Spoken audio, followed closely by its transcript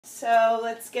So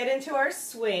let's get into our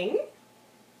swing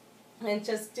and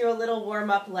just do a little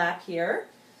warm-up lap here.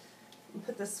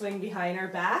 Put the swing behind our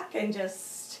back and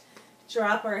just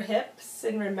drop our hips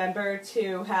and remember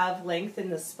to have length in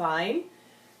the spine.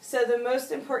 So the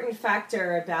most important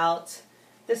factor about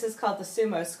this is called the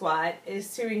sumo squat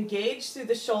is to engage through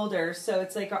the shoulders, so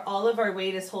it's like all of our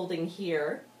weight is holding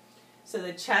here. So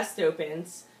the chest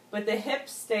opens, but the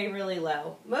hips stay really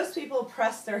low. Most people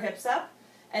press their hips up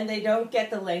and they don't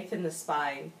get the length in the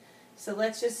spine. So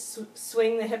let's just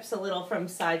swing the hips a little from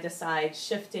side to side,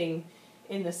 shifting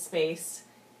in the space.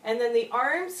 And then the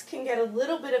arms can get a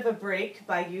little bit of a break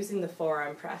by using the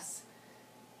forearm press.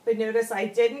 But notice I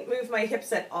didn't move my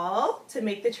hips at all to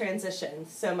make the transition.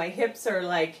 So my hips are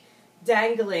like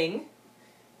dangling,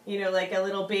 you know, like a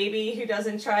little baby who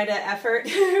doesn't try to effort.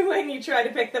 When you try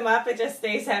to pick them up, it just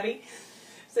stays heavy.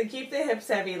 So keep the hips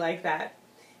heavy like that.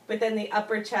 But then the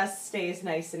upper chest stays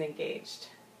nice and engaged.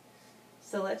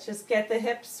 So let's just get the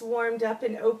hips warmed up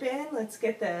and open. Let's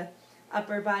get the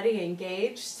upper body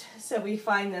engaged. So we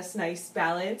find this nice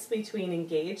balance between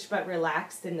engaged but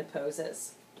relaxed in the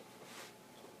poses.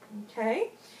 Okay.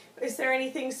 Is there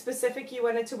anything specific you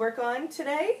wanted to work on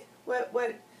today?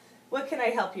 What can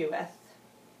I help you with?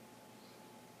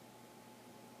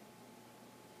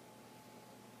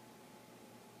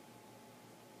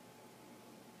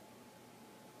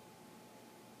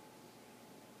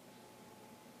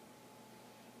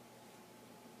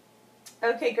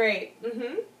 Okay, great.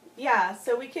 Yeah,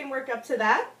 so we can work up to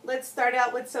that. Let's start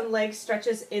out with some leg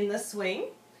stretches in the swing.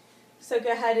 So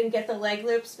go ahead and get the leg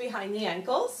loops behind the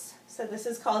ankles. So this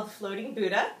is called floating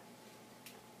Buddha.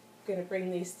 I'm going to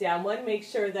bring these down one. Make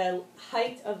sure the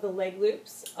height of the leg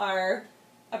loops are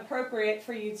appropriate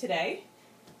for you today.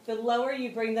 The lower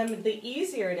you bring them, the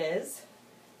easier it is.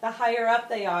 The higher up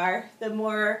they are, the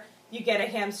more you get a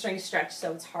hamstring stretch,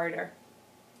 so it's harder.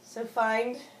 So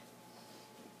find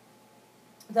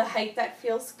the height that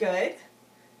feels good.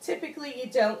 Typically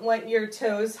you don't want your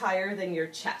toes higher than your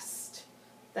chest.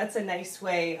 That's a nice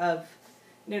way of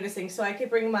noticing. So I could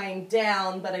bring mine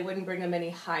down, but I wouldn't bring them any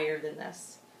higher than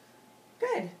this.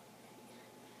 Good.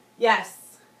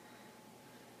 Yes.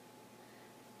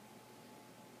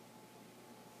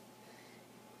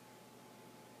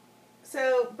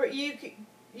 So you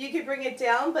could bring it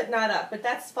down, but not up. But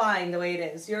that's fine the way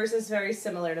it is. Yours is very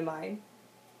similar to mine.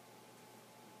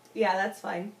 Yeah, that's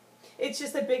fine. It's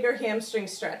just a bigger hamstring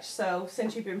stretch, so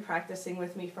since you've been practicing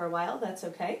with me for a while, that's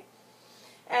okay.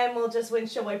 And we'll just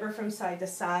windshield wiper from side to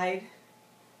side.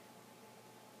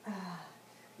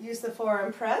 Use the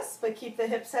forearm press, but keep the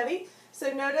hips heavy.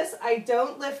 So notice I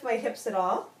don't lift my hips at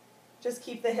all. Just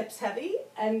keep the hips heavy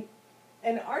and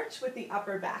arch with the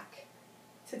upper back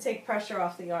to take pressure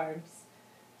off the arms.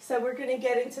 So we're going to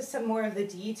get into some more of the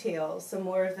details, some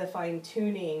more of the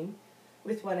fine-tuning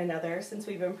with one another since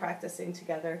we've been practicing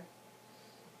together.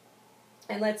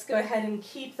 And let's go ahead and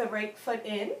keep the right foot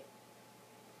in.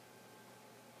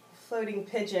 Floating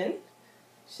pigeon.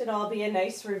 Should all be a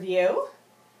nice review.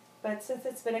 But since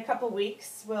it's been a couple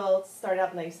weeks, we'll start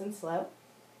out nice and slow.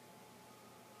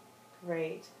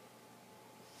 Great.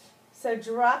 So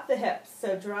drop the hips.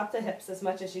 So drop the hips as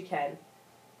much as you can.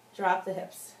 Drop the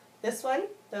hips. This one,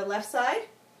 the left side,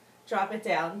 drop it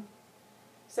down.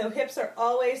 So hips are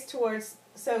always towards,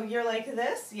 so you're like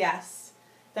this? Yes,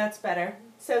 that's better.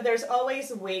 So there's always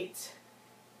weight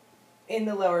in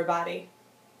the lower body.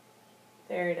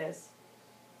 There it is.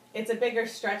 It's a bigger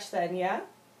stretch then, yeah?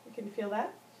 You can feel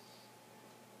that?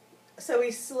 So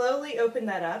we slowly open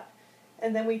that up,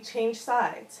 and then we change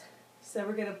sides. So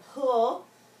we're going to pull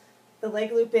the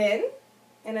leg loop in,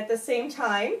 and at the same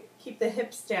time, keep the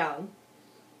hips down.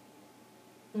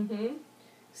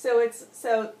 So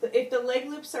if the leg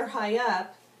loops are high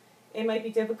up, it might be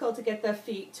difficult to get the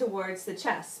feet towards the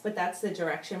chest, but that's the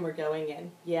direction we're going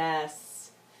in.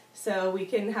 Yes. So we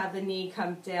can have the knee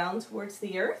come down towards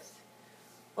the earth,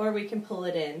 or we can pull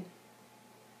it in.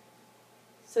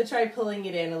 So try pulling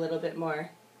it in a little bit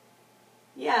more.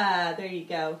 Yeah, there you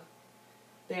go.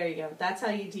 There you go. That's how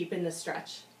you deepen the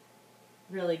stretch.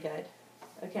 Really good.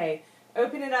 Okay.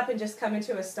 Open it up and just come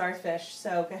into a starfish.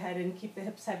 So go ahead and keep the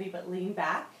hips heavy but lean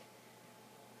back.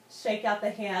 Shake out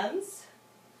the hands.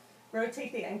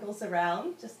 Rotate the ankles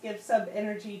around. Just give some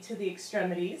energy to the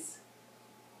extremities.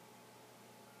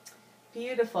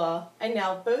 Beautiful. And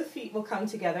now both feet will come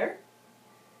together.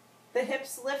 The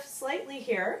hips lift slightly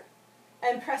here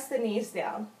and press the knees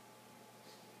down.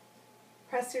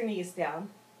 Press your knees down.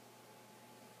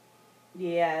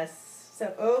 Yes.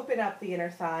 So open up the inner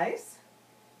thighs.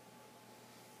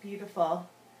 Beautiful.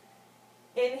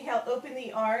 Inhale, open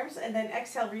the arms, and then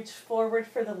exhale, reach forward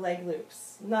for the leg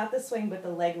loops. Not the swing, but the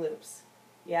leg loops.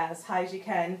 Yeah, as high as you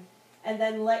can. And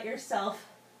then let yourself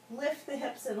lift the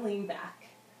hips and lean back.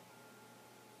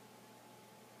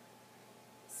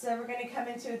 So we're going to come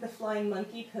into the flying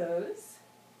monkey pose.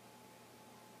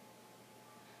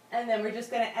 And then we're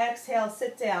just going to exhale,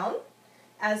 sit down.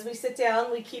 As we sit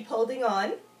down, we keep holding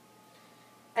on.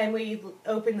 And we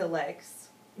open the legs.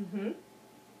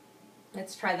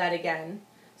 Let's try that again.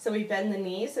 So we bend the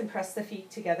knees and press the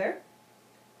feet together.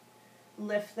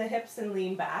 Lift the hips and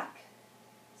lean back.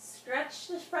 Stretch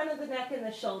the front of the neck and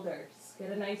the shoulders.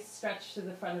 Get a nice stretch to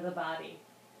the front of the body.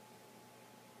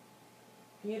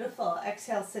 Beautiful.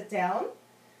 Exhale, sit down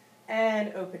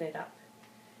and open it up.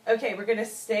 Okay, we're going to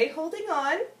stay holding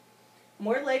on.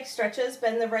 More leg stretches.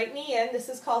 Bend the right knee in. This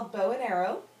is called bow and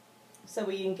arrow. So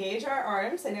we engage our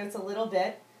arms. I know it's a little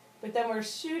bit, but then we're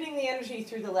shooting the energy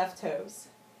through the left toes.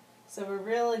 So we're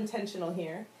real intentional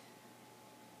here.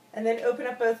 And then open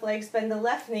up both legs, bend the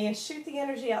left knee, and shoot the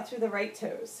energy out through the right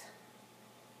toes.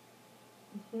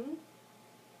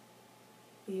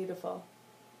 Beautiful.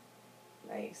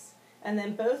 Nice. And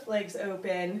then both legs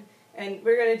open, and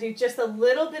we're going to do just a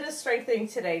little bit of strengthening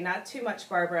today, not too much,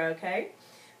 Barbara, okay?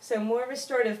 So more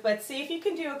restorative, but see if you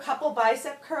can do a couple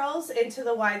bicep curls into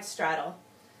the wide straddle.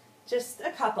 Just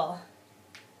a couple.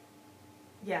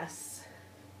 Yes.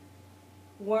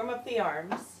 Warm up the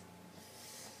arms.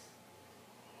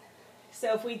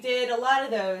 So if we did a lot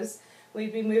of those,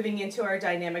 we'd be moving into our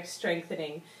dynamic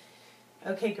strengthening.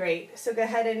 Okay, great. So go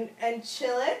ahead and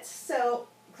chill it. So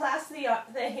clasp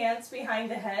the hands behind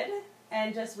the head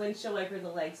and just windshield wiper the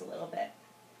legs a little bit.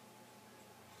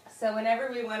 So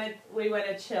whenever we want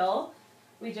to chill,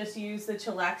 we just use the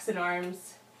chillaxin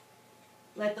arms.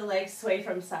 Let the legs sway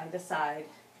from side to side.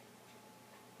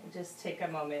 And just take a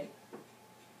moment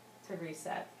to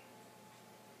reset.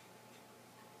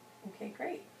 Okay,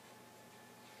 great.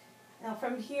 Now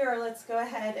from here, let's go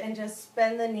ahead and just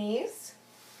bend the knees,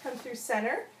 come through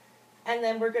center, and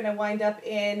then we're going to wind up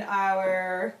in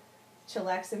our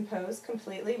chillaxin pose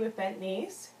completely with bent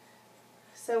knees.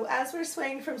 So as we're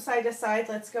swaying from side to side,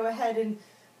 let's go ahead and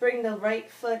bring the right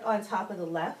foot on top of the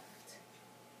left.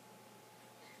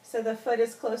 So the foot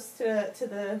is close to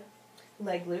the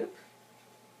leg loop.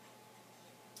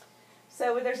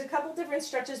 So there's a couple different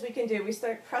stretches we can do. We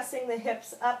start pressing the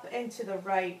hips up and to the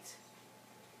right.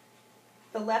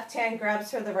 The left hand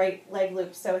grabs for the right leg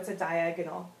loop, so it's a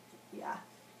diagonal. Yeah.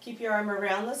 Keep your arm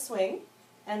around the swing,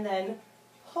 and then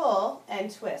pull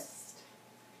and twist.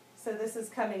 So this is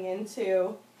coming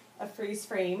into a freeze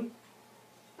frame.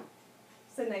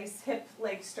 It's a nice hip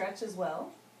leg stretch as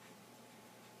well.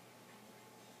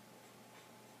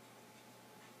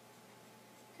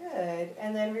 Good.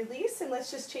 And then release, and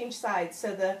let's just change sides.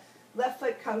 So the left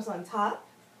foot comes on top.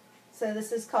 So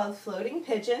this is called floating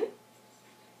pigeon.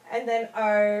 And then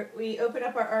we open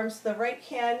up our arms. The right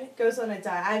hand goes on a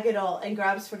diagonal and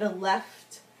grabs for the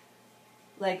left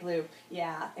leg loop.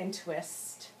 Yeah, and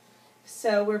twist.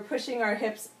 So we're pushing our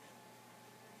hips.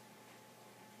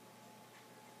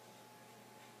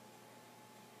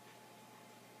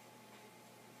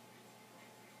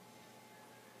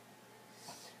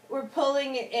 We're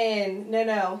pulling it in.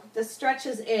 No, the stretch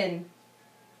is in.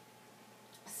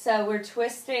 So we're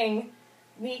twisting.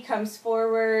 Knee comes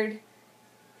forward.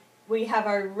 We have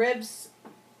our ribs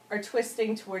are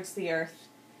twisting towards the earth.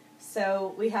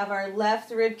 So we have our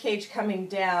left rib cage coming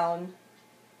down.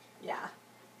 Yeah.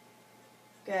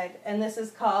 Good. And this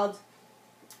is called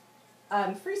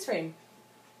freeze frame.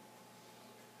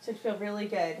 Should feel really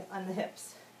good on the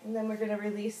hips. And then we're going to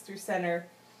release through center.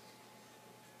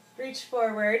 Reach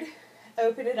forward.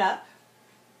 Open it up.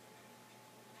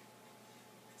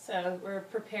 So we're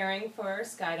preparing for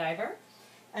skydiver.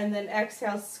 And then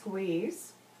exhale,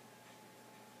 squeeze.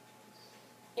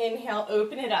 Inhale,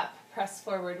 open it up. Press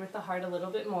forward with the heart a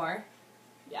little bit more.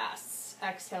 Yes.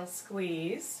 Exhale,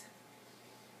 squeeze.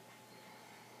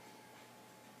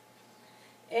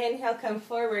 Inhale, come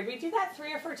forward. We do that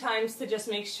 3 or 4 times to just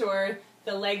make sure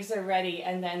the legs are ready,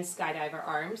 and then skydiver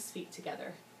arms, feet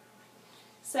together.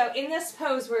 So in this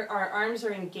pose where our arms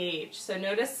are engaged, so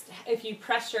notice if you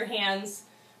press your hands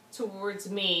towards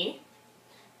me,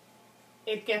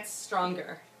 it gets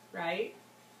stronger, right?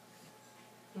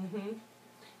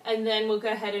 And then we'll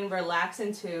go ahead and relax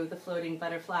into the floating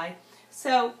butterfly.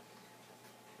 So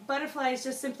butterfly is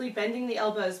just simply bending the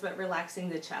elbows but relaxing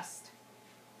the chest.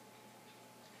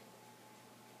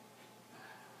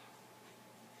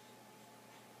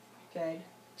 Good.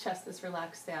 Chest is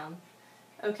relaxed down.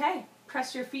 Okay,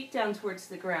 press your feet down towards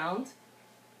the ground.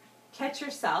 Catch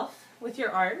yourself with your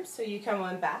arms so you come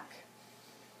on back.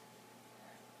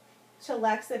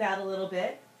 chillax it out a little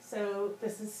bit. So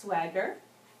this is swagger.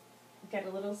 Get a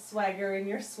little swagger in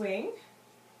your swing.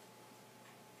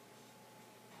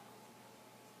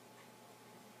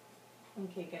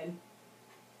 Okay, good.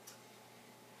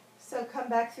 So come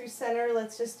back through center.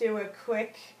 Let's just do a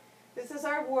quick, this is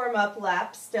our warm-up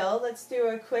lap still. Let's do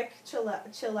a quick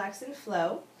chillax and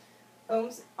flow.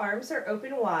 Arms are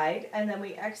open wide, and then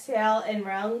we exhale and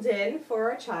round in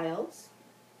for our child's.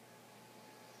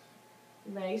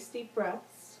 Nice deep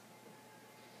breaths.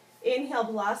 Inhale,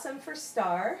 blossom for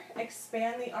star.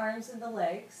 Expand the arms and the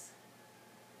legs.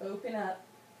 Open up.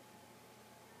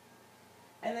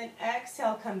 And then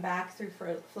exhale, come back through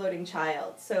for floating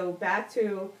child. So back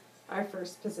to our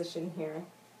first position here.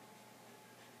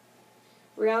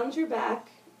 Round your back.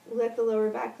 Let the lower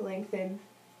back lengthen.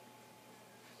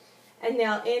 And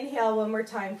now inhale one more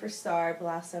time for star,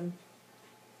 blossom.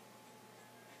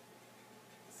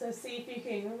 So see if you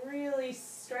can really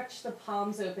stretch the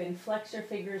palms open, flex your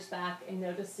fingers back, and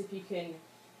notice if you can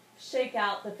shake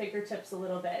out the fingertips a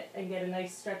little bit and get a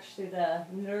nice stretch through the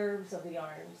nerves of the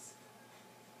arms.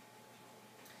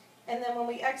 And then when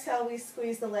we exhale, we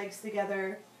squeeze the legs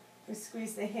together. We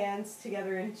squeeze the hands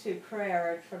together into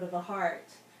prayer in front of the heart.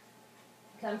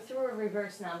 Come through a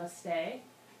reverse namaste.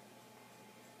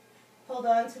 Hold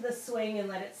on to the swing and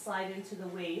let it slide into the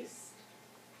waist.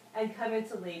 And come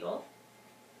into ladle.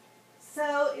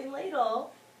 So in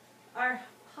ladle, our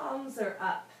palms are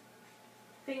up.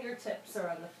 Fingertips are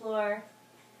on the floor.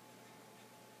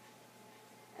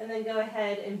 And then go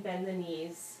ahead and bend the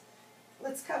knees.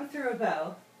 Let's come through a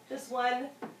bow. Just one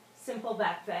simple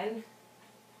back bend.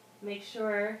 Make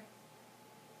sure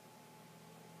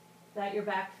that your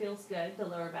back feels good, the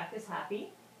lower back is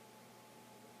happy.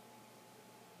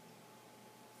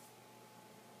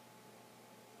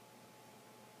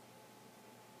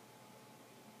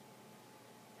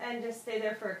 And just stay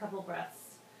there for a couple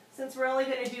breaths. Since we're only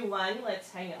going to do one,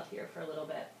 let's hang out here for a little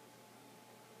bit.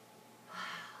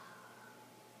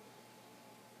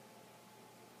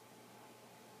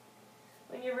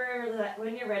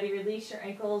 When you're ready, release your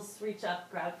ankles, reach up,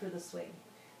 grab for the swing,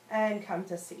 and come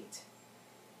to seat.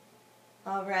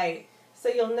 All right, so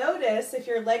you'll notice if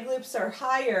your leg loops are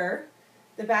higher,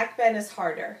 the back bend is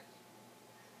harder.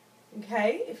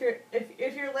 Okay,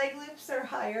 if your leg loops are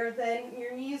higher, then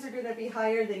your knees are going to be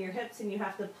higher than your hips, and you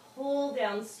have to pull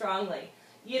down strongly.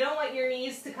 You don't want your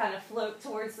knees to kind of float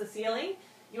towards the ceiling.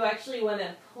 You actually want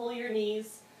to pull your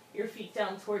knees, your feet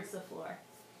down towards the floor.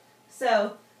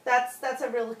 So that's a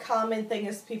real common thing,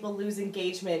 is people lose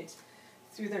engagement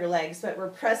through their legs, but we're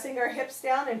pressing our hips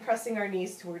down and pressing our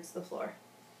knees towards the floor.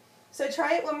 So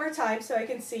try it one more time so I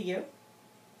can see you.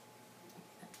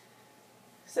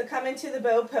 So come into the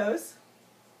bow pose.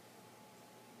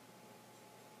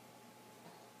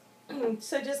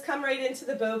 So just come right into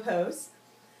the bow pose.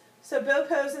 So bow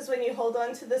pose is when you hold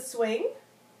on to the swing.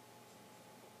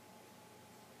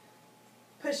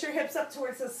 Push your hips up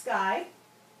towards the sky.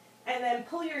 And then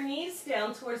pull your knees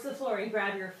down towards the floor and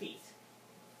grab your feet.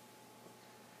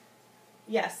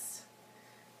 Yes.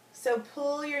 So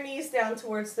pull your knees down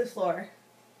towards the floor.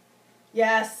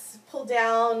 Yes. Pull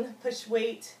down, push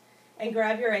weight, and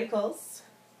grab your ankles.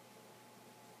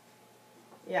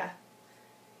 Yeah.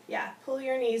 Yeah. Pull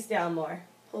your knees down more.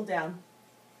 Pull down.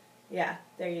 Yeah.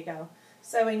 There you go.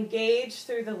 So engage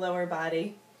through the lower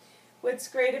body. What's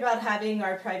great about having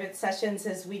our private sessions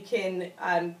is we can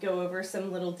go over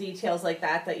some little details like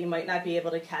that you might not be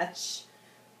able to catch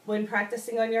when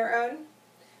practicing on your own.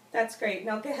 That's great.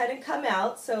 Now go ahead and come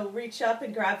out. So reach up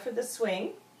and grab for the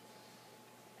swing.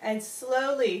 And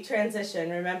slowly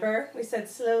transition. Remember, we said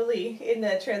slowly in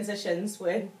the transitions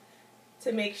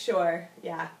to make sure.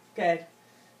 Yeah, good.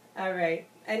 All right.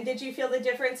 And did you feel the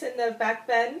difference in the back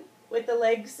bend with the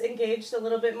legs engaged a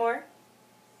little bit more?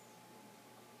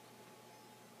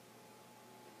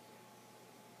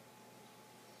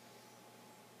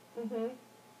 Mm-hmm.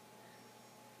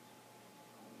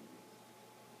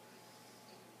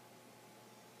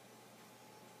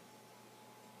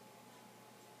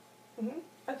 Mm-hmm.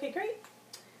 Okay, great.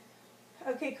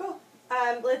 Okay, cool.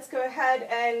 Let's go ahead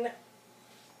and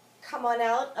come on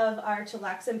out of our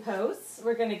chillaxin pose.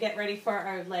 We're going to get ready for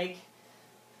our leg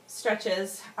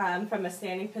stretches from a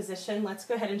standing position. Let's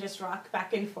go ahead and just rock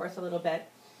back and forth a little bit.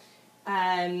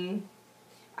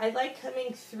 I like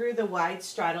coming through the wide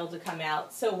straddle to come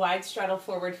out. So wide straddle,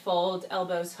 forward fold,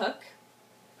 elbows hook.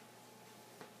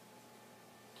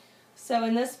 So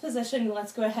in this position,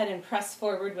 let's go ahead and press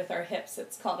forward with our hips.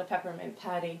 It's called a peppermint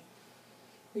patty.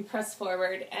 We press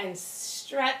forward and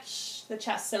stretch the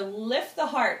chest. So lift the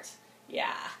heart.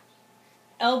 Yeah.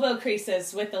 Elbow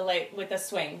creases with the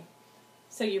swing.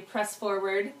 So you press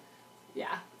forward,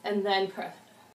 Yeah, and then